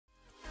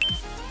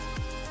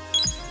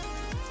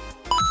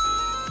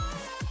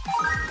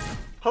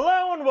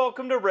and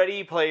welcome to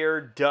Ready Player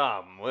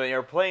Dumb. We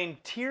are playing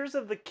Tears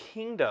of the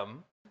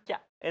Kingdom. Yeah.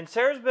 And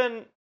Sarah's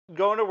been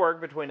going to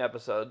work between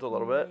episodes a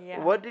little bit.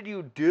 Yeah. What did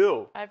you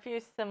do? I've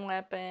used some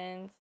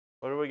weapons.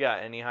 What do we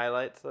got? Any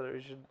highlights that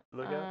we should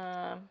look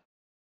at?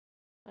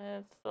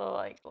 It's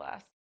the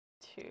last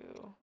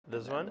two.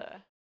 This one?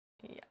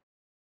 Yeah.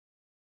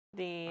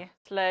 The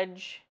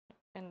sledge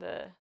and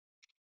the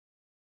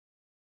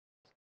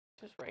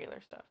just regular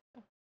stuff.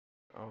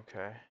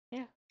 Okay.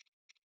 Yeah.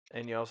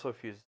 And you also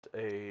fused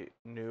a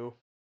new...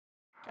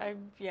 I've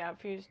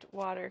fused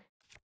water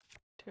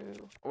to...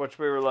 Which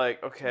we were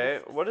like,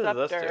 okay, what does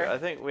this do? scepter. I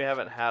think we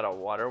haven't had a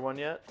water one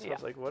yet. So Yeah.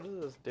 it's like, what does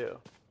this do?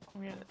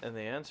 Yeah. And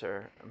the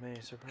answer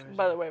may surprise you.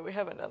 By the way, we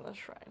haven't done this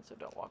shrine, so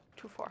don't walk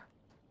too far.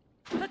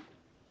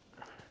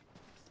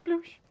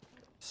 Sploosh.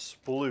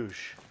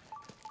 Sploosh.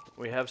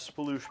 We have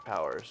sploosh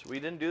powers. We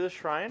didn't do the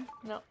shrine?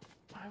 No.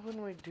 Why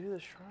wouldn't we do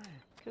the shrine?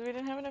 Because we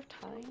didn't have enough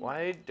time.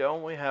 Why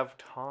don't we have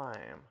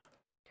time?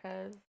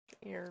 Because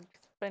you're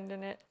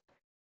spending it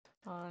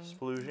on...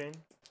 Splooging?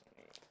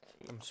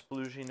 I'm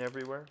splooging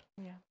everywhere.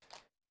 Yeah.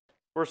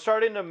 We're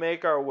starting to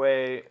make our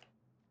way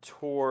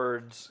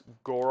towards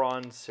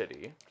Goron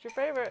City. What's your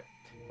favorite?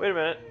 Wait a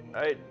minute.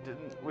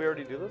 Didn't we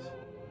already do this?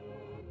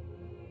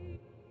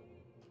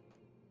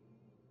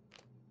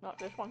 Not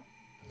this one.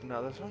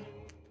 Not this one?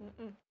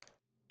 Mm-mm.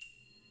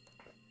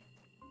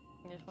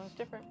 This one's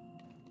different.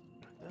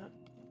 Like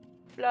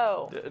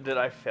Flow. that? Did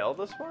I fail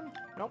this one?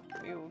 Nope,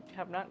 you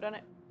have not done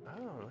it.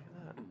 Oh, look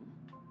at that.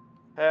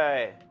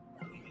 Hey.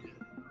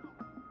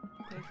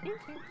 I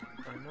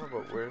know,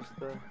 but where's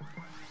the...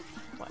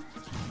 What?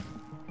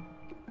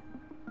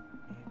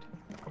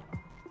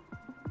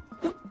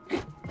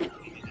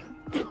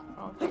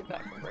 I'll take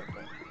that for break it.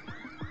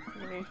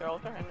 You can use your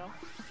altar handle.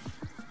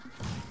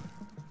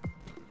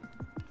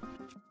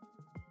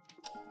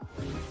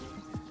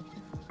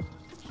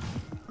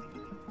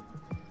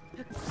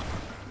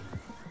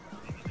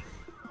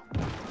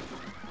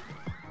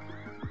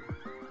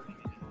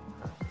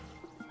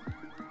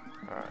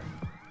 Alright.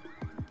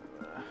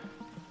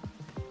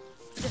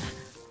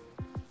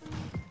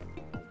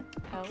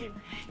 Oh.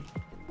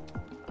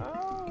 Oh.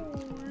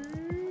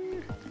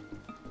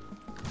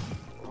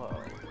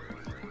 Whoa.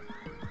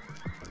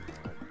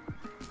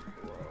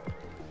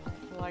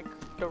 Like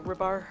the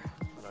ribbar.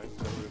 Like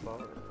the river.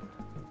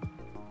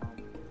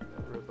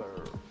 River.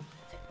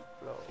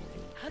 Flow.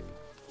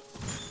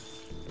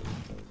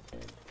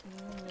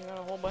 You got a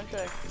whole bunch of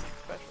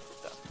special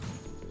stuff.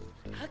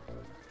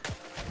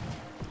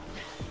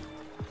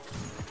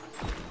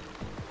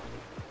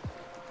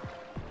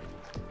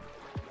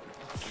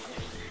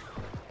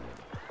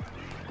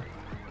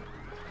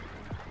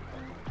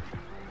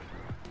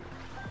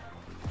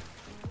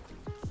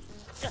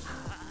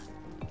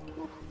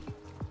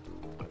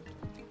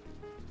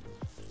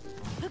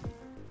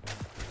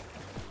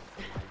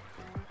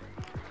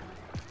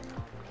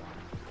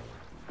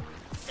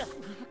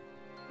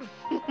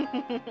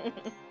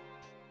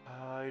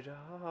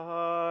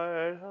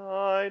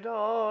 I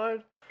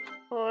died,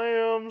 I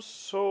am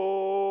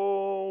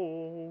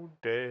so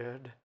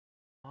dead.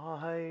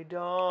 I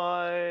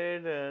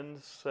died and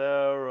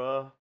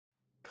Sarah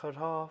cut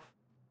off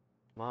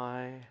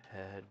my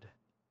head.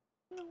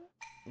 No.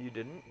 You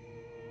didn't?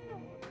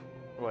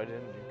 Why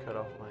didn't you cut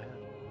off my head?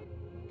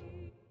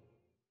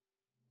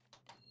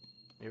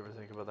 You ever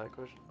think about that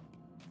question?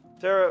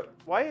 Sarah,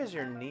 why is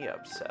your knee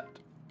upset?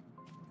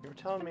 You were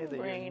telling me that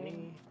your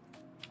knee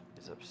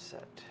is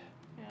upset.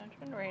 Yeah, it's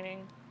been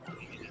raining.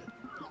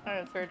 I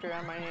had surgery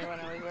on my knee when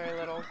I was very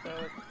little, so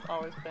it's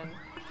always been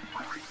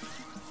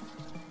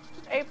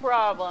a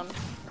problem.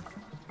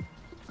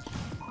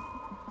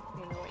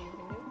 You know what you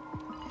can do?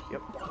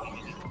 Yep.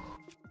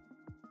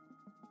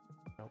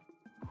 Nope.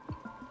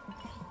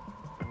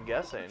 I'm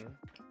guessing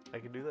I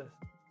could do this.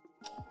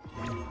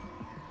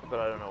 But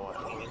I don't know what.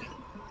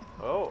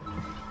 Oh.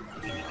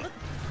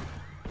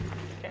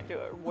 Can't do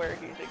it where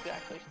he's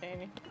exactly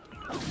standing.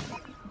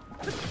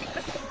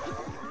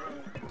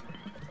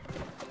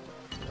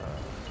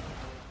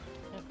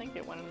 I think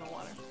it went in the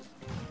water.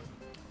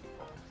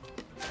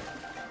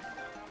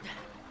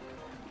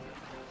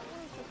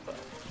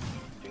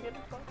 Did you get the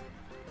bug?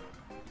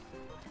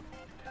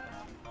 I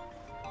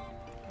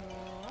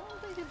don't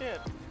think you did.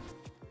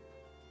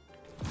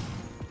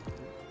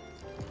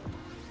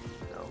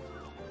 No.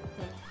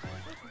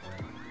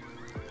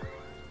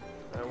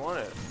 I want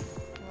it.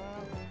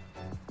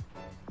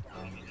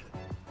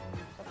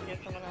 Have to get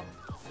someone else.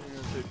 You're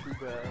gonna say too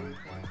bad.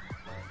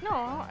 No,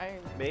 I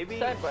Maybe.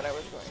 said what I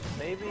was going to.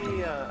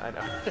 Maybe. I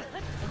know.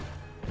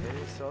 Maybe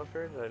it's still up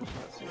here. Did I just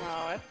not see it?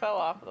 No, it fell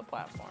off the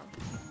platform.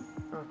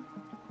 Huh.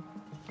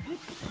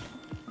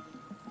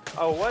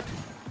 Oh, what?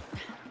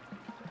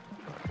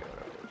 Okay,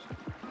 whatever. There's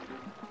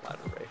a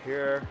ladder right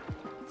here.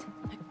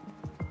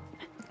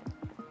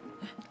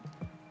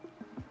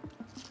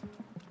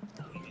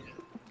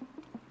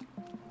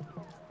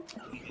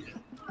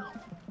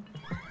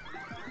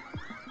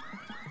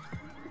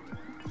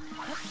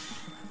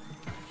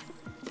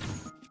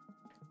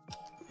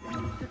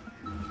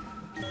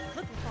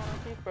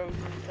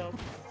 frozen himself.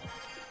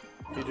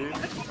 You do?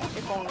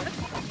 If only.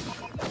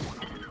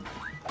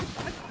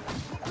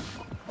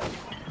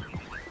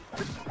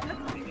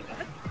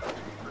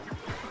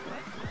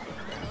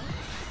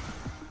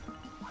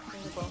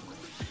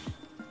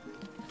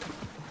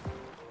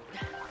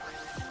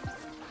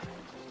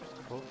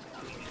 Oh.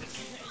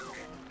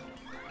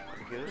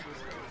 You get it?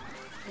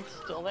 It's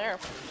still there.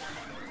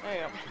 There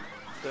you go.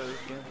 So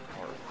again,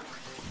 or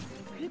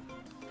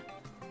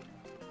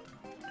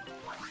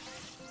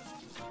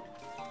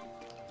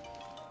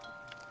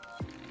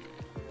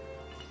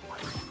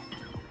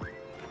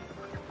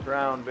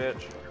drown,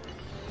 bitch.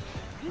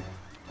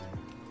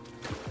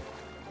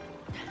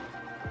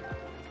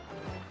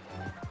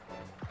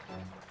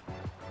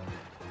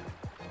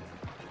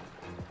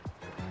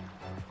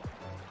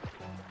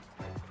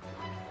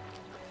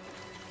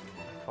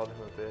 Called him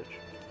a bitch.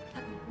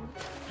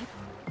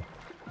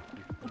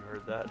 You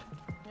heard that?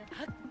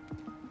 Yeah.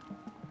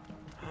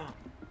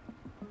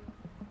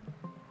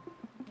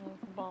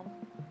 That's a bomb.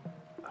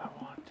 I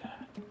want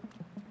that.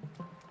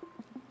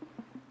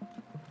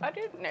 I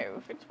don't know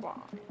if it's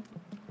wrong.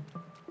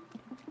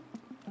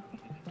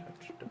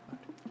 Touch the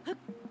button.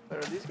 But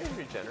are these guys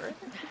regenerating?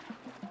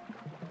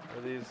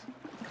 Are these?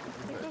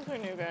 I think those are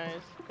new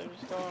guys. They're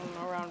just going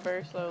around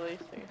very slowly,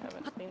 so you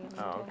haven't seen them.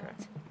 Oh, okay.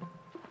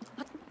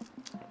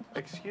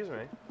 Excuse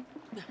me.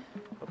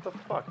 What the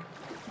fuck?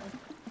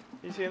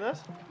 You seeing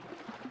this?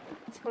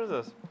 What is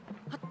this?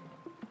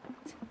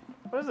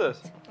 What is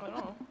this? I don't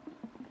know.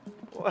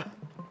 What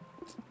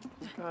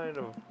kind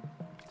of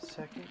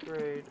second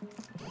grade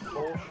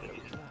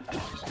bullshit?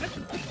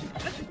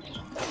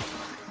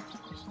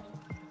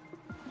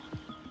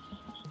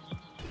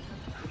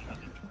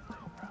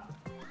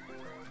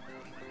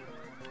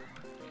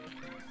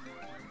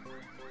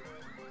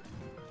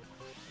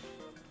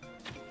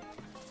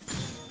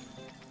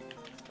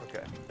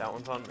 Okay, that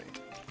one's on me.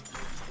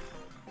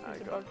 I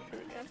He's go. about to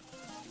shoot again.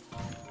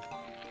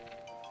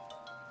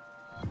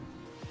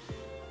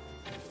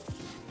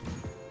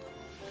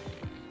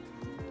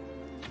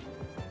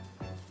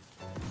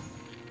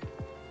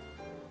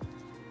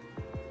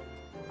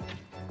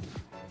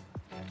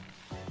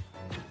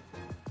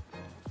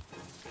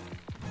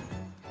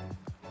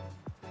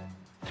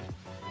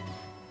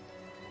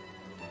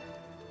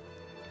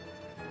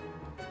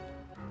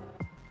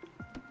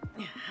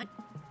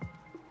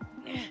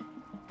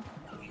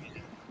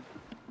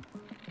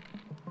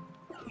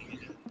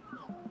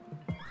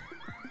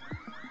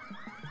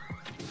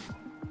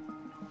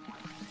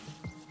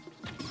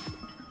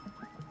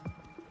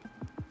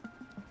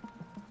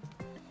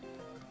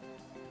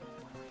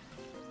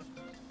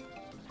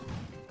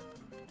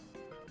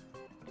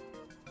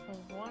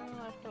 There's one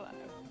left alive.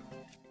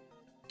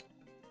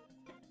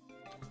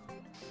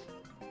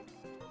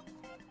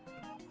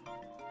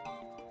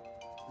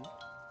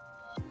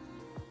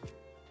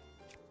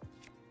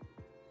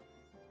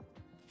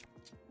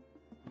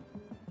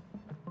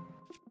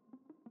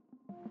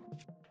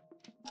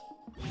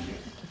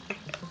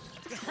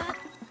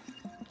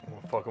 I'm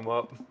gonna fuck him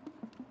up.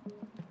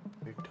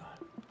 Big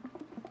time.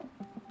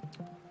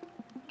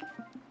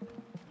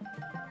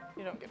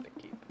 You don't get to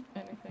keep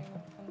anything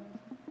from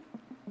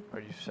this. Are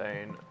you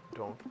saying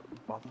don't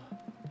bother?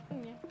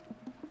 Yeah.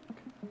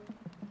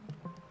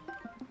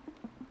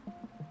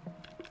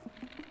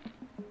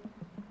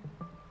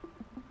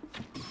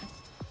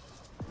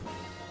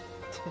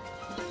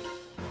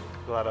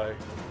 Glad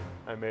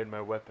I made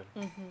my weapon.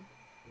 Mm-hmm.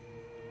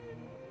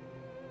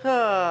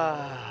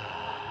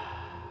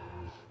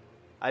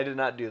 I did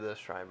not do this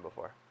shrine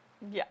before.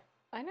 Yeah,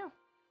 I know.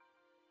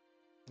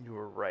 You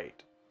were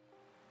right.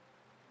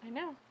 I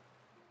know.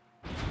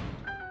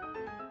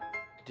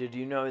 Did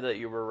you know that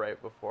you were right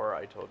before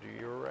I told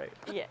you were right?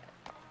 Yeah.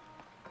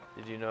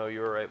 Did you know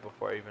you were right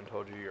before I even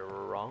told you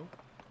were wrong?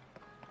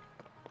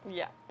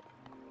 Yeah.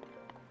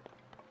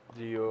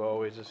 Do you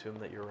always assume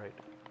that you're right?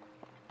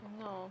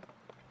 No.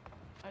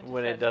 I just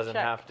When it had doesn't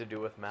checked. have to do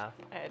with math?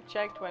 I had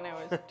checked when I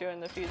was doing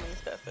the fusing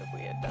stuff if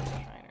we had done the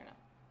shrine or not.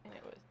 And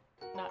it was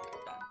not done.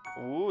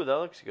 Ooh, that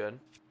looks good.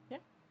 Yeah.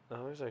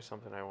 That looks like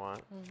something I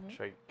want. Mm-hmm.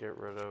 Should I get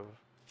rid of...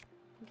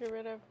 Get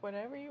rid of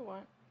whatever you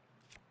want.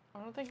 I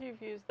don't think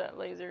you've used that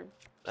laser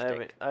I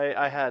stick. haven't...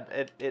 I had...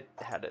 It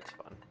had its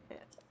fun. Yeah.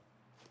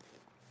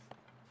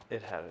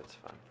 It had its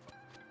fun.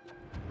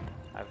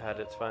 I've had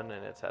its fun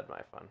and it's had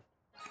my fun.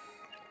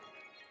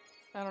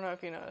 I don't know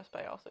if you noticed,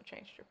 but I also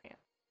changed your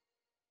pants.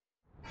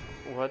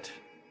 What?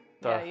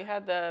 Yeah, you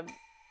had the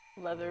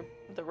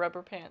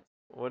rubber pants.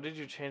 What did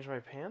you change my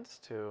pants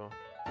to?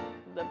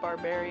 The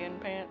barbarian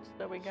pants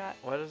that we got.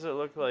 Why does it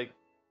look like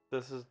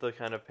this is the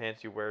kind of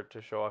pants you wear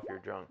to show off your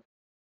junk?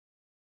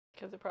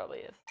 Because it probably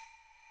is.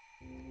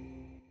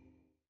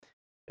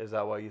 Is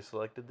that why you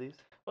selected these?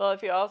 Well,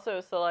 if you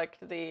also select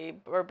the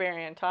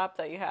barbarian top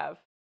that you have,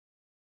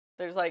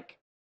 there's like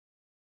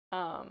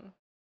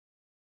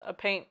a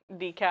paint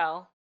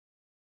decal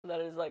that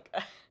is like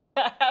a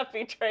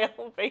happy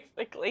trail,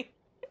 basically.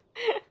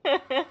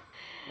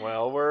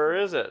 Well, where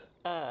is it?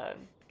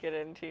 Get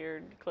into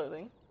your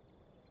clothing.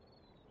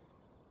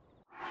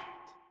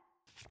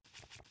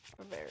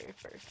 The very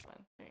first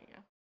one. There you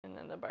go. And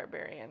then the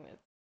barbarian is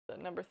the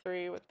number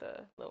 3 with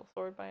the little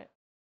sword by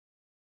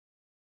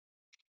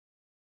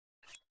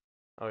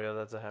Oh yeah,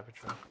 that's a happy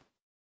tree.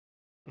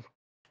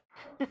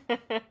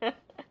 it.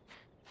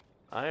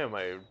 I am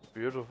a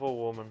beautiful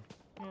woman.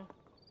 Yeah.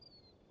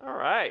 All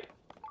right.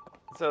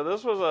 So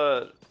this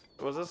was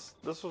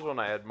this was when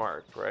I had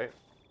marked, right?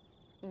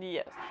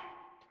 Yes.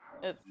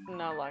 It's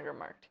no longer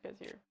marked because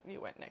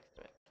you went next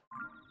to it.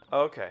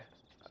 Okay.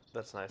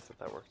 That's nice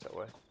that works that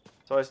way.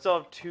 So I still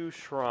have 2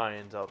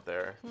 shrines out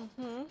there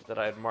that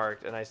I had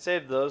marked, and I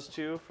saved those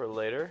 2 for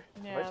later.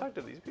 Yeah. Have I talked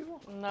to these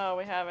people? No,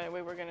 we haven't.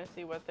 We were gonna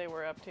see what they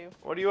were up to.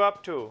 What are you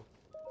up to?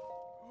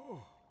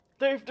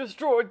 They've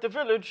destroyed the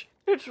village.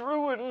 It's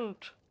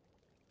ruined.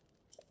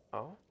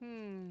 Oh?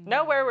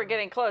 Nowhere we're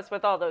getting close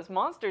with all those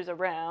monsters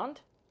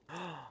around.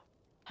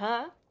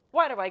 Huh?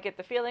 Why do I get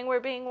the feeling we're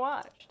being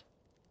watched?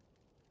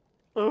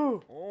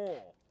 Oh.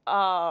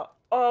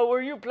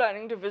 Were you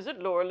planning to visit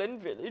Laurelin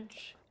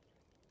Village?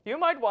 You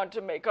might want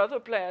to make other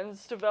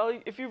plans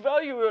if you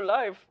value your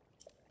life.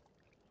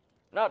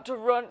 Not to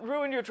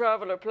ruin your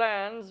traveler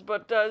plans,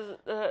 but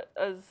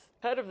as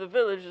head of the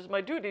village, it's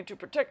my duty to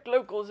protect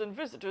locals and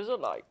visitors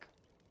alike.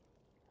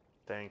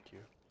 Thank you.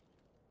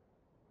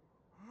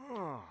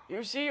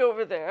 You see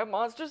over there,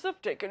 monsters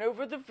have taken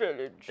over the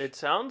village. It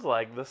sounds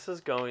like this is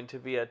going to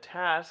be a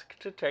task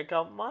to take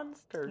out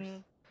monsters.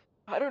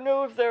 I don't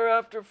know if they're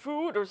after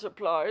food or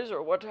supplies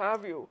or what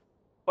have you,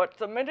 but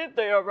the minute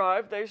they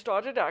arrived, they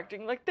started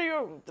acting like they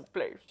owned the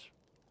place.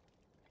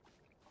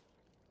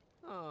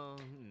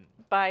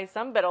 By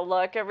some bit of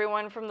luck,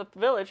 everyone from the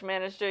village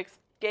managed to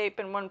escape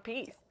in one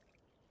piece.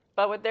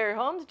 But with their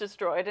homes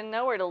destroyed and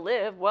nowhere to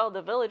live, well,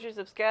 the villagers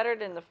have scattered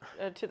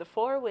to the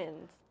 4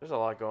 winds. There's a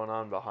lot going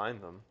on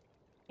behind them.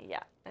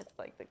 Yeah, it's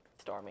like the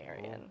storm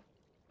area in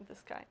the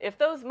sky. If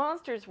those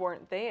monsters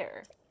weren't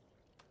there,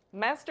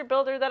 master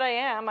builder that I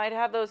am, I'd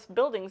have those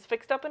buildings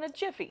fixed up in a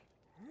jiffy.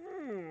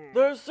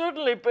 There's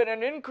certainly been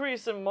an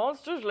increase in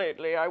monsters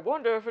lately. I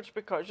wonder if it's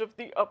because of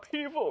the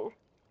upheaval.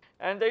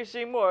 And they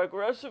seem more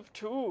aggressive,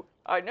 too.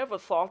 I never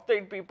thought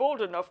they'd be bold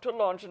enough to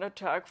launch an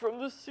attack from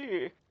the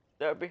sea.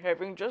 They're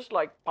behaving just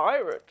like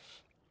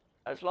pirates.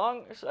 As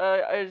long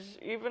as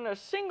even a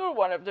single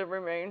one of them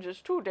remains,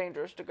 it's too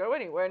dangerous to go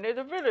anywhere near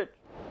the village.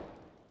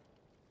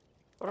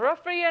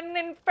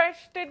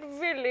 Ruffian-infested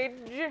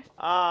village.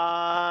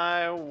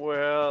 I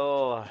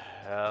will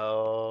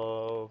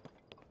help.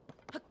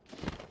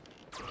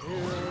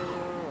 Here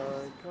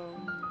I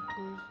come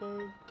to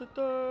save the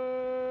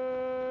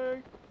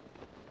day.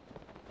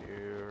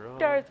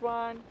 There's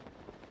 1.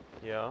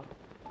 Yeah.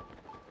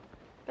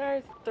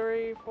 There's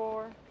 3,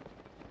 4.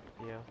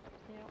 Yeah.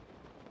 Yep.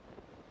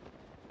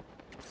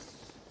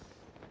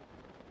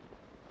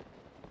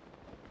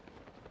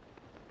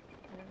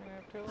 You're gonna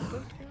have 2 of this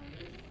one?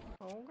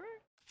 Okay.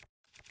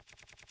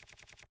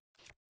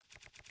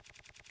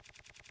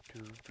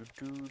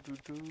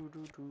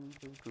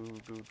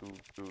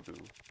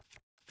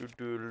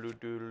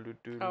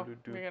 Oh,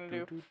 we're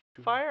gonna do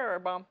fire or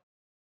bomb?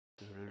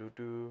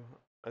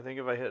 I think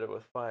if I hit it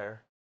with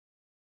fire,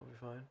 it'll be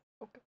fine.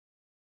 Okay.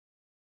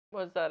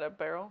 Was that a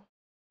barrel?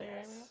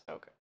 Yes.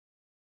 Okay.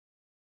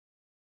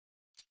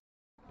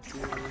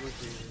 You're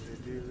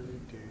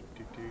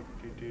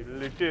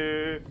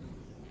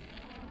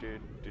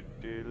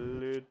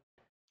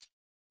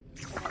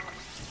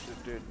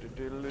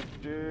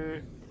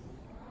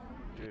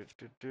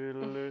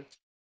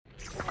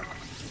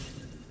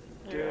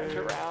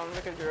gonna drown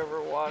because you're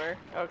over water.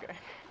 Okay.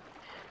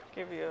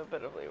 Give you a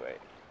bit of leeway.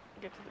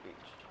 Get to the beach.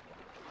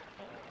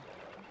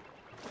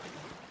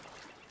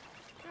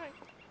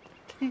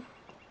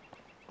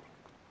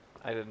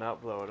 I did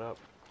not blow it up.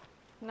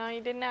 No,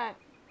 you did not.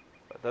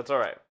 But that's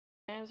alright.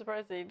 I'm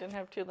surprised that you didn't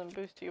have 2 of them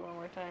boost you one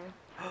more time.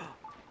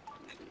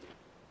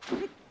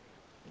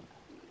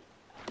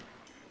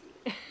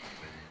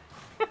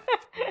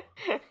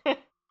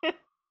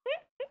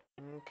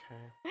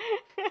 Okay.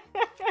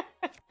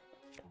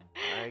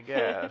 I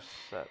guess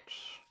that's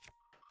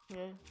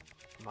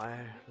my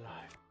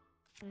life.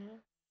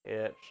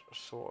 It's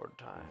sword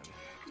time.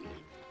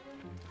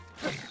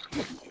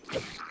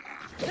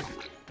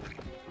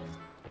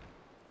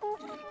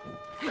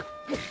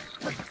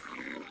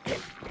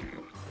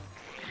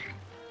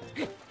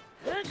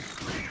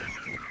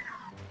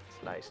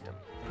 Sliced him.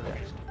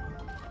 Sliced him.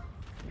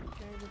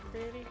 You're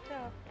pretty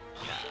tough.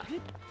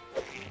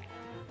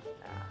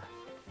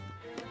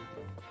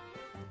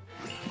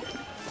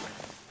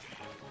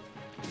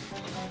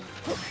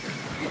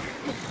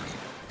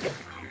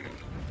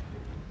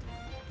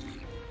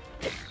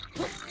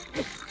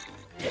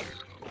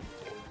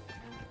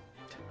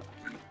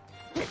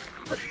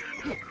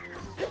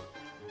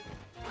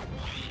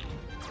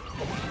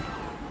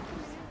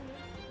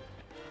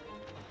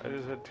 I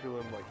just had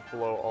Tulin like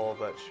blow all of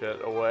that shit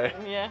away.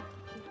 Yeah.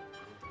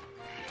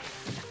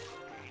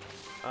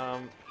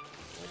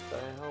 What the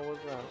hell was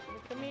that?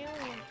 The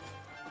chameleon.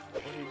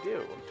 What did he do?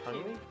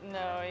 Tongue me?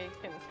 No, he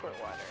can squirt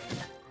water.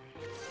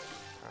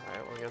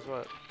 Alright, well guess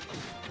what?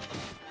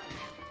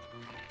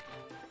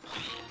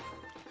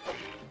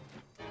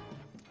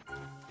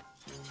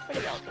 But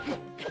he also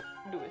can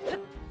do his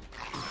thing.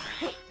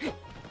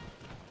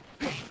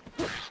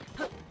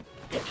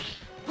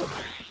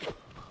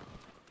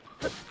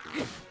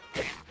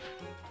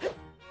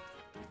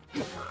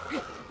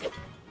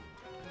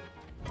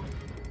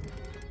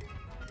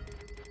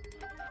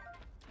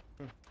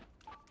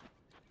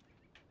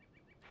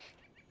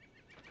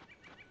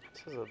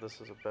 Says that this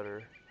is a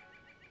better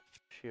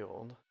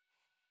shield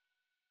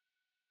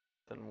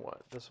than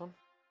what? This one?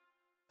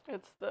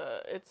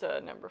 It's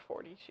a number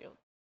 40 shield.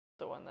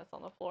 The one that's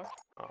on the floor.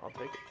 Oh, I'll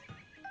take it.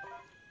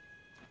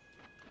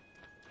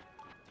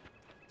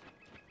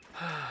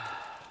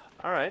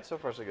 Alright, so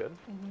far so good.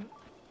 Mm-hmm.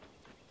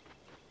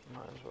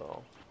 Might as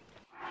well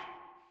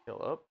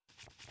heal up.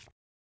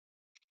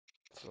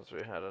 Since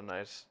we had a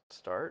nice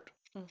start.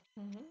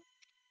 Mm-hmm.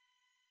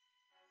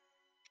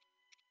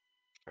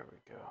 There we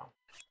go.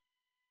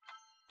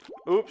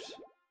 Oops!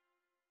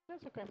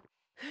 That's okay.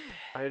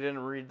 I didn't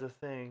read the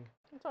thing.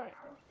 It's alright.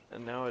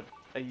 And now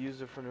I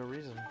used it for no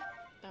reason.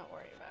 Don't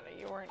worry about it.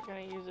 You weren't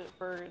gonna use it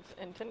for its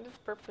intended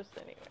purpose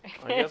anyway.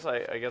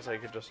 I guess I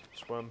could just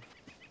swim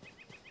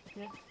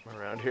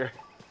around here.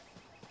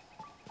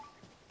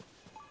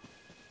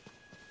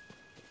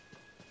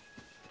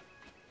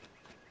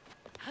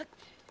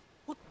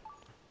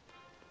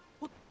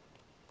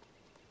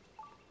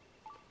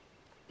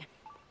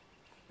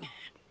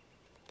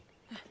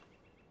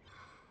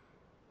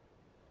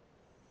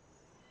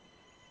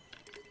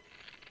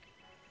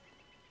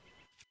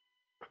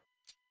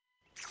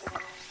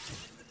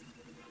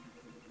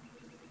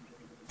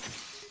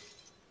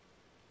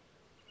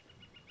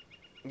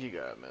 You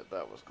gotta admit,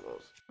 that was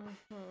close.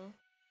 Mm-hmm.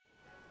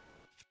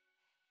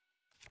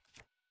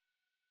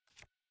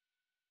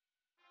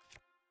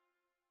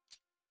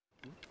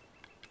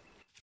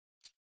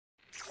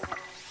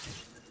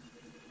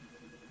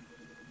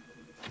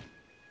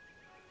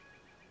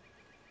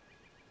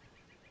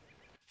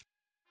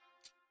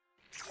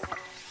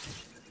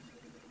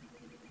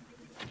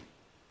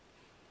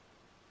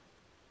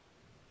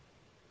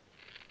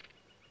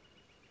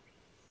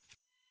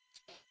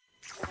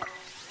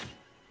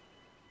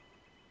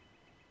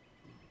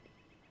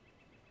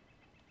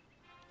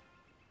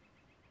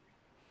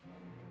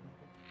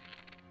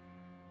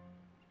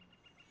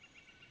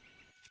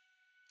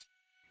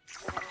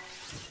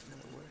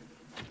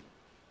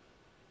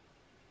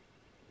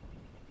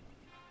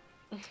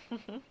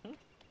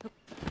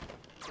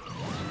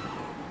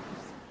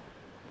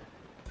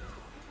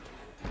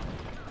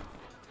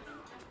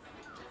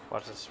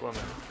 Watch it swimming.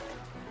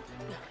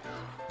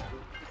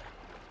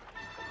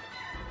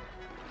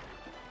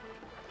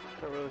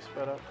 That really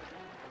sped up.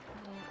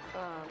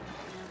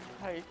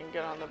 How you can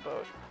get on the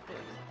boat is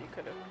you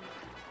could have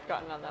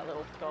gotten on that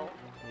little skull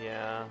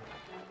Yeah. and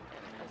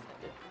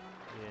ascended.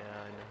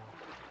 Yeah, I know.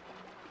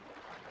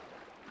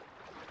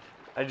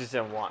 I just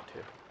didn't want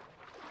to.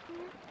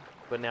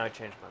 But now I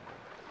changed my mind.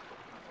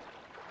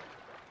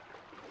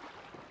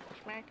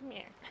 Come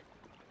here.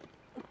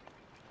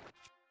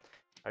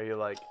 Are you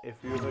like, if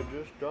you had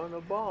just done a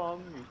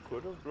bomb, you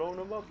could have blown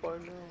him up by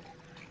now?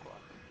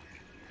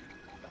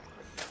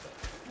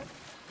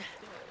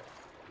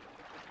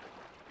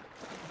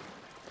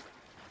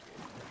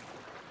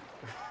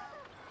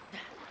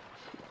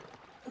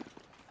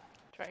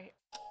 Try it.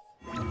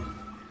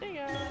 There you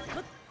go.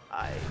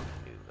 I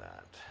do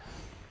that.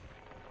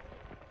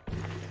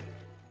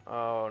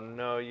 Oh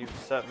no, you've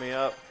set me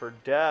up for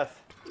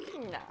death.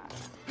 Nah.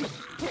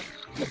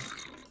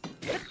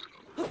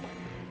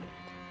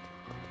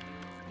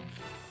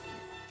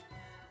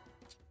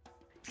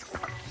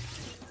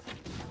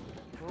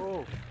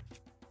 Oh.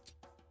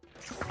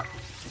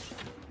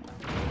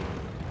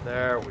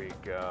 There we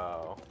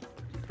go.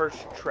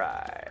 First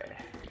try.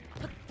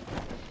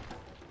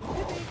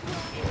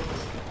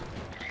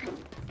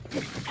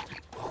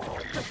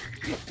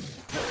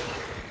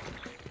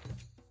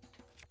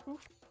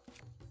 Oof.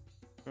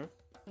 Hmm?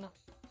 No.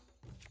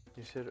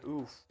 You said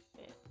oof.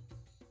 Yeah.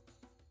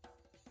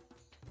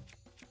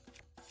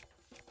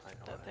 I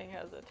know That thing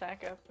has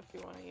attack up if you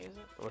want to use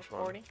it. Which For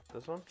one? 40.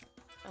 This one?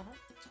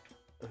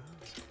 Uh-huh.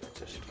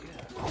 Just,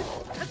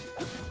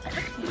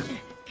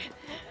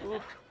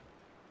 Oof.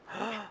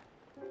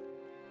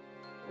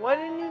 Why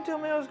didn't you tell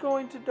me I was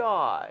going to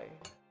die?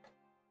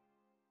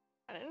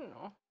 I didn't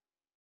know.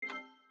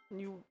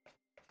 You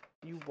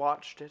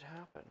watched it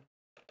happen.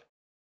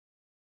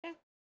 Yeah.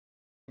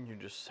 You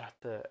just sat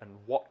there and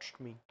watched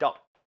me die.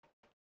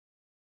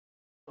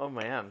 Oh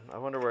man, I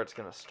wonder where it's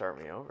gonna start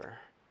me over.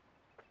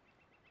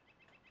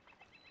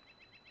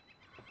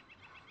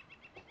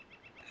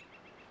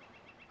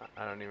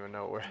 I don't even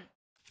know where.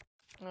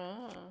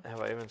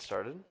 Have I even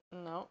started?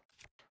 No.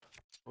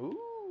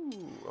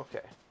 Ooh,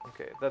 okay.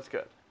 Okay, that's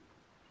good.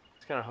 I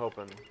was kind of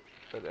hoping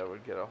that I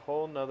would get a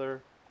whole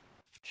nother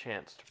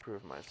chance to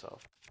prove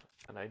myself.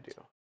 And I do.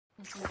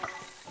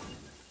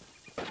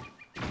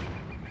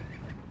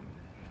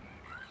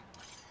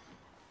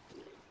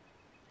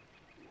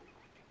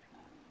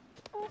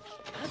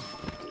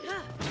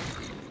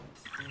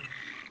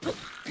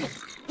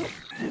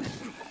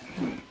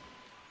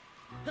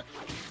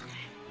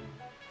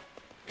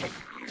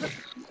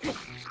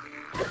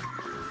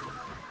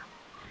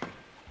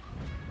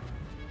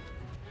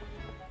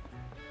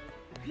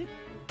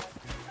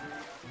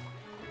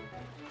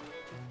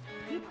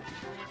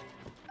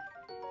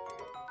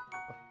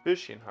 A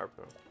fishing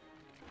harpoon.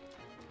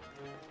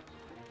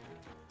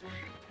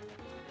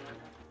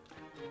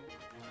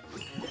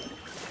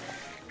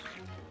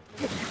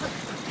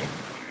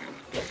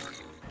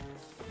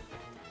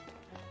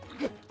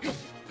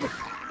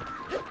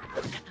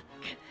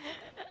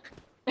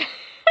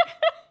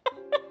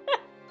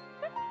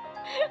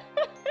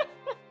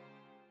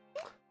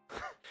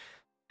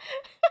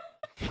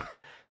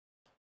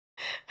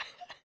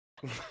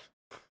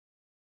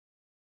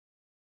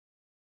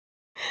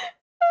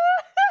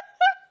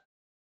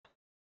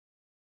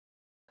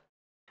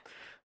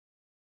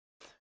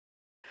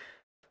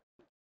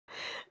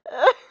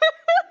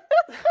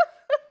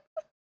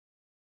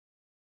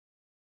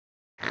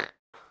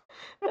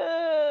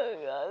 Oh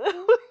god.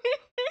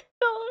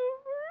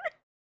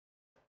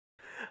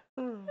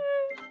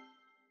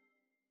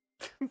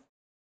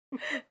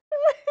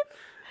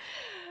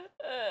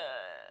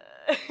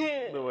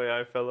 The way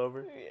I fell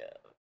over? Yeah.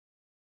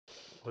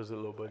 Was it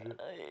low budget?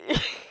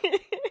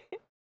 It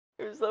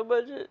was low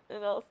budget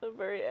and also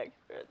very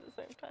accurate at the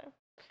same time.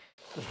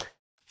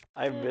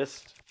 I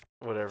missed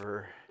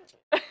whatever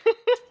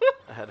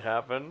had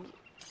happened.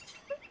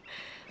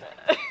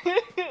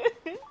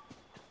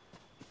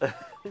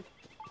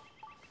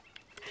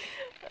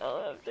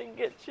 I'll have to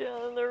get you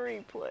on the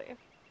replay.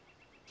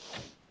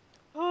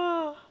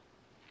 Oh.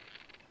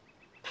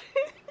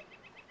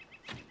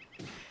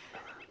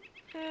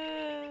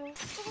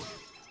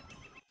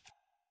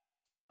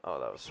 Oh,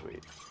 that was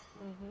sweet.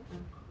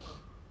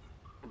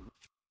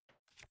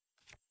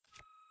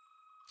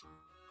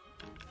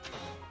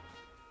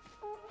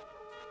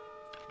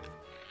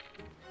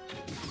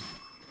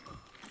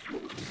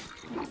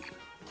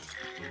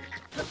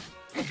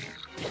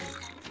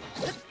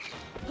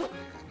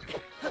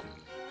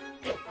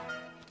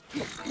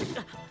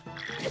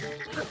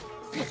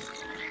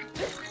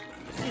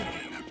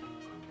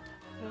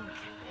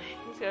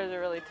 These guys are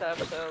really tough,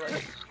 so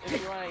like,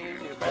 if you want to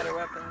use your better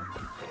weapons.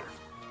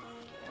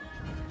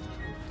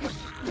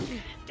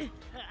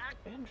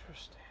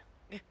 Interesting.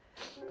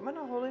 Am I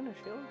not holding a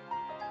shield?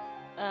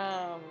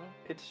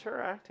 It's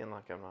sure acting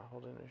like I'm not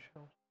holding a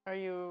shield. Are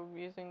you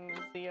using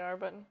the ZR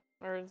button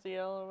or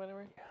ZL or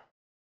whatever?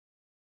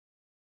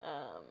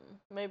 Yeah.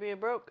 Maybe it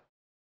broke.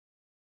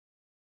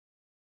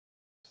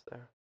 It's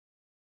there.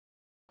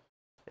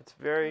 It's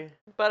very...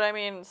 But I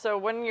mean, so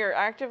when you're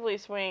actively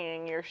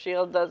swinging, your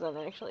shield doesn't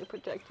actually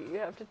protect you. You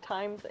have to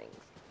time things.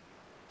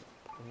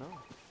 No.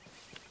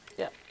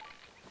 Yeah.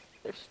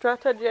 There's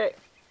strategy.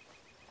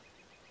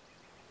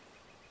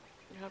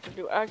 You have to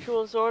do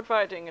actual sword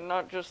fighting and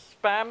not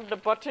just spam the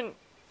button.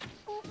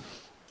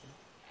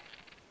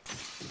 If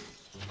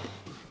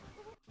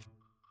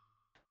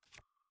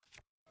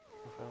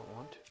I don't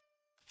want to.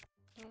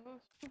 There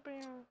we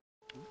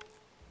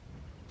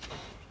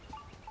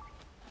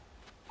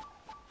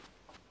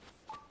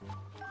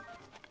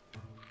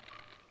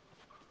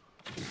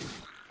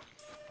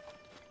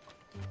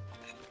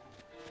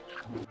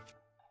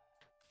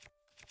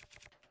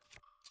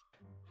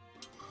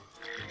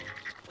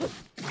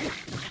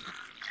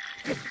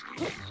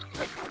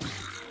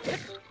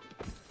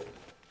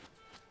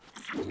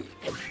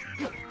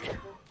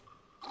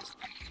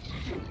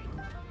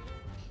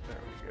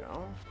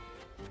go.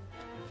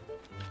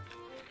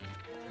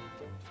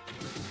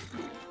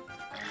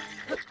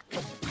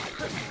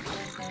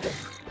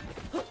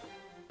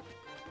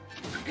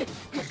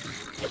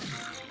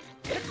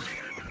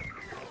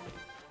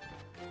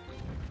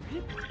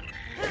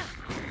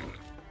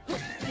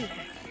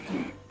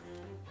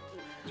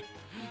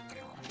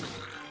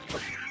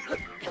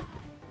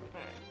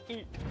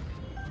 Eat.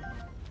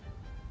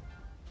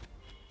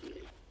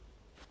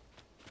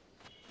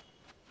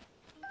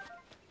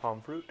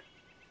 Palm fruit.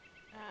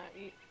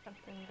 Eat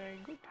something very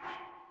good.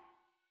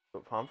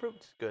 But palm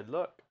fruit's good.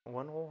 Look,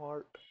 one whole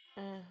heart.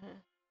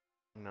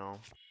 Mm-hmm. No.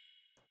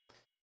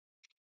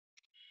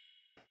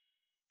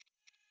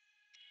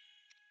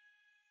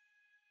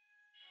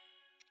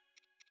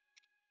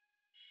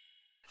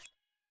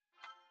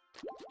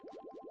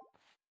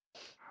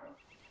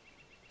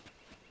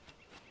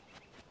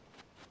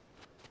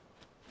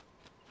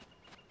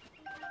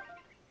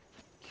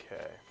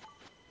 Okay.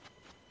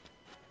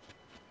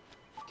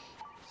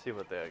 See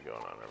what they had going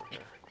on over here.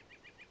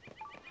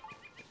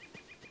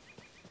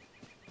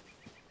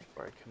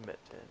 Before I commit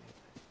to anything.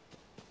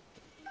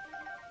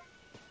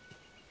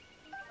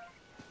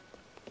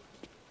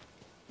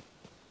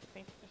 I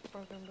think there's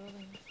broken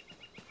buildings.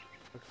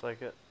 Looks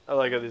like it. I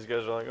like how these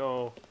guys are like,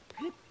 oh,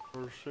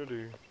 our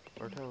city,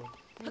 our town.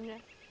 Yeah. We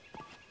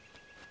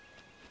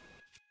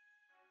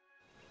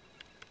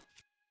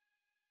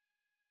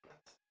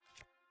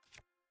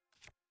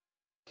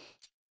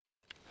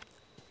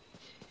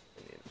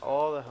need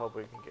all the help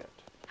we can get.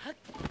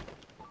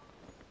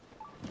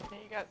 Okay,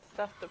 you got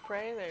stuff to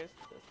pray. There's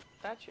this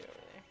statue over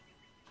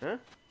there. Huh?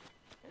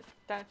 This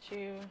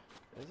statue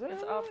Is there?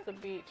 is off the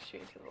beach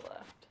here to the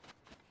left.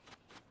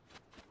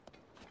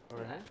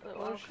 Over that here?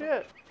 little Oh alcove.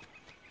 shit!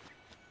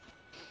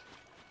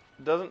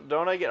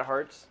 Don't I get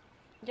hearts?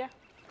 Yeah.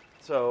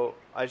 So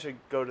I should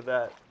go to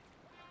that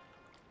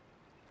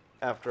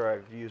after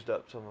I've used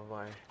up some of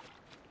my,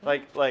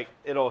 like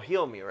it'll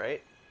heal me,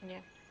 right?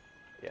 Yeah.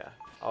 Yeah,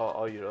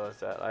 I'll utilize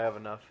that. I have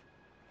enough.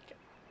 Okay.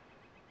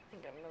 We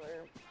got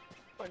another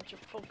bunch of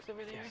folks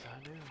over there. Yes, I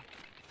do.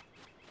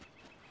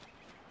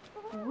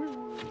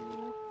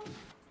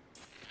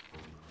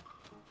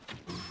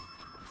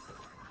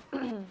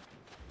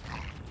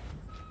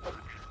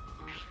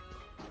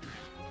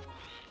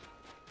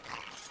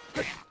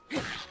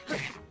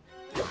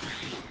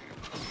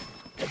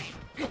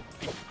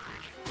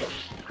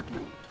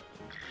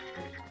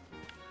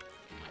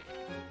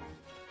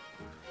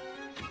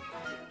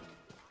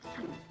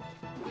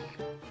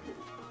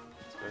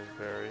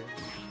 Very.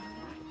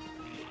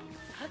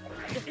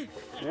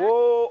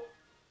 Whoa!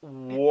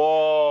 Whoa!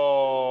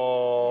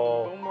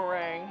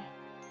 Boomerang.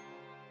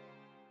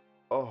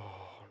 Oh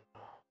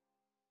no.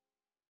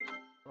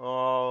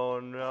 Oh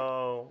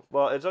no.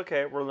 Well, it's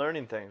okay. We're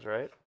learning things,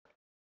 right?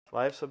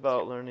 Life's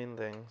about learning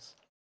things.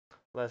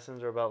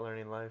 Lessons are about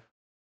learning life.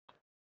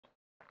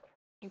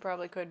 You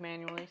probably could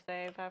manually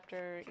save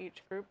after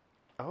each group.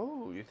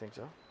 Oh, you think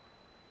so?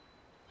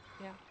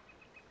 Yeah.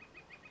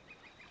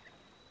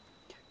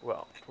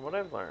 Well, from what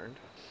I've learned,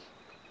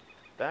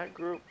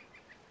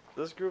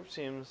 this group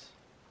seems,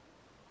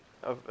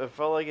 it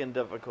felt like in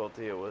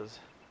difficulty it was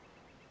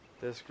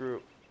this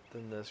group,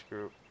 then this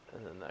group,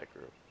 and then that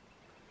group.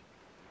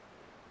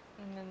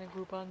 And then the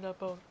group on the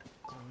boat.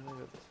 I'm gonna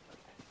go this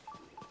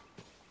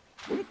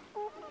way.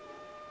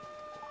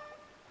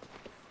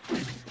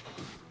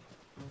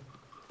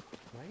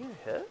 Am I getting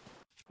hit?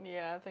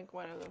 Yeah, I think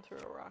one of them threw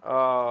a rock.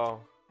 Oh,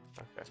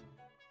 okay.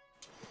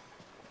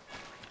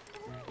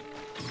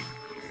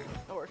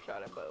 Or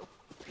shot at both.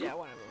 Yeah,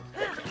 one of them.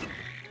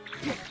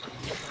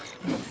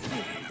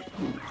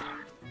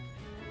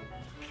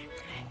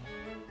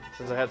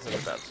 Since I had such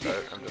a bad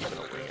start, I'm just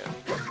gonna wing it.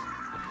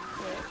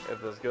 Yeah.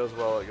 If this goes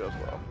well, it goes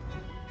well.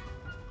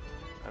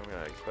 I'm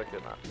gonna expect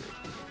it not to.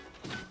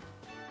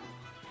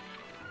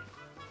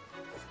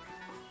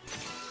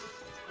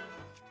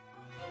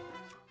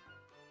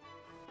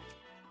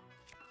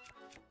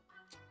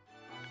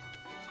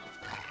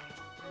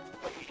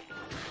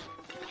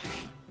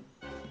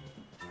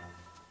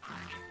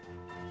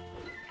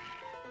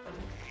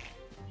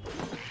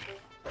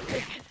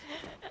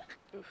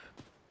 Oof.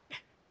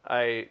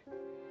 I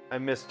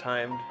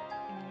mistimed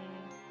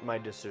my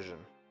decision.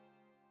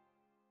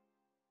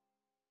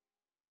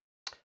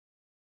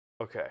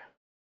 Okay.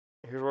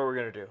 Here's what we're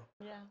gonna do.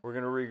 Yeah. We're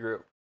gonna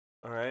regroup.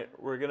 Alright?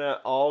 We're gonna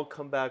all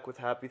come back with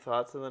happy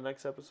thoughts in the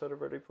next episode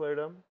of Ready Player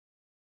Dumb.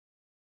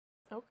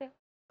 Okay.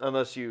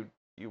 Unless you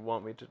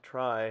want me to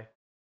try.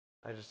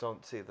 I just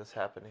don't see this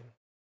happening.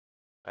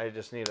 I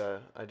need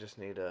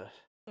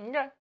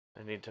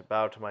to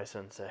bow to my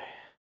sensei.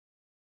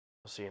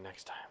 I'll see you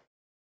next time.